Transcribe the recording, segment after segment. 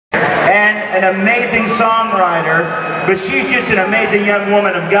an amazing songwriter, but she's just an amazing young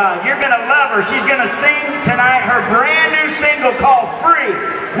woman of God. You're going to love her. She's going to sing tonight her brand new single called Free.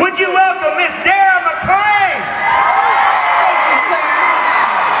 Would you welcome Miss Dara Maclean? Thank you, sir.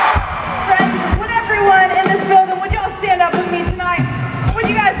 Friends, would everyone in this building, would y'all stand up with me tonight?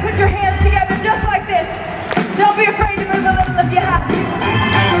 Would you guys put your hands together just like this? Don't be afraid to move a little if you have to.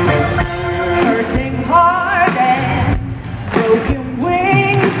 Hurting heart and broken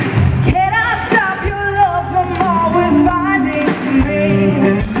wings. Can I stop your love from always finding me?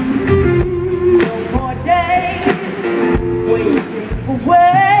 No more days wasting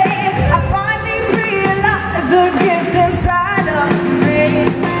away. I finally realize the gift inside of me.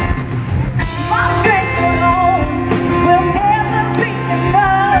 My strength alone will never be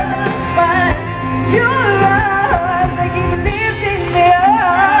enough, but your love, they keep lifting me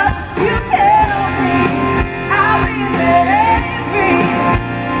up. You tell me I'll be free.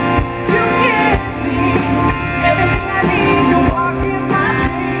 You give me everything I need to walk in my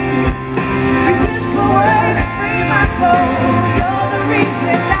dreams. You whisper words that free my soul. You're the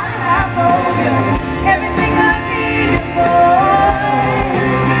reason I have hope. Everything I need and more.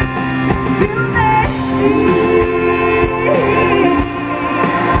 You make me.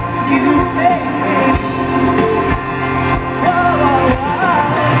 You make me. Whoa, whoa, whoa.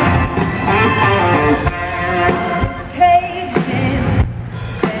 Caged in,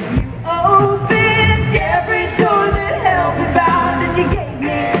 and you opened every door that held me bound, and you gave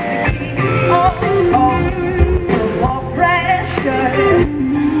me the key. No more pressure.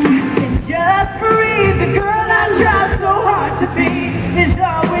 You can just breathe. The girl I tried so hard to be has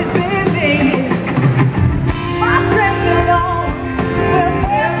always been me. My strength alone will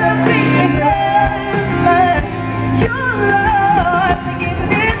never be enough, but your love, they keep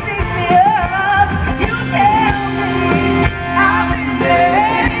lifting me up. You tell me I'll be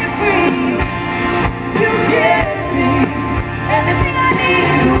very free. You give me everything I need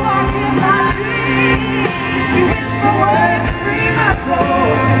to walk in my dreams. You whisper words to free my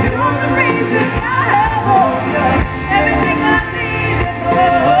soul. You're the reason I have hope. Everything I need and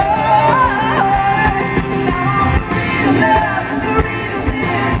more. Now I'm free to love, free to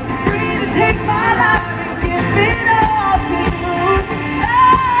live, free to take my life and give it all to you. Oh,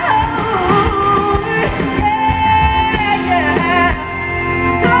 yeah,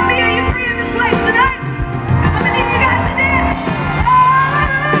 yeah. Tell me, are you free in this place tonight? I'm gonna need you guys to dance. Oh,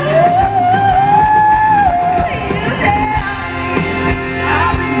 you tell me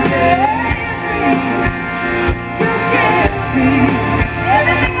I'll be very free. You give me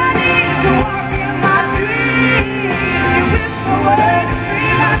everything I need to walk in my dreams. You whisper words to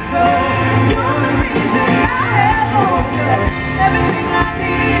free my soul. You're the reason I have hope. Everything I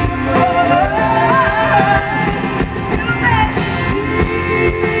need and more. You make me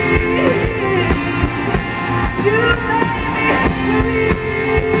free. You make me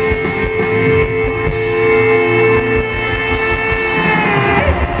free.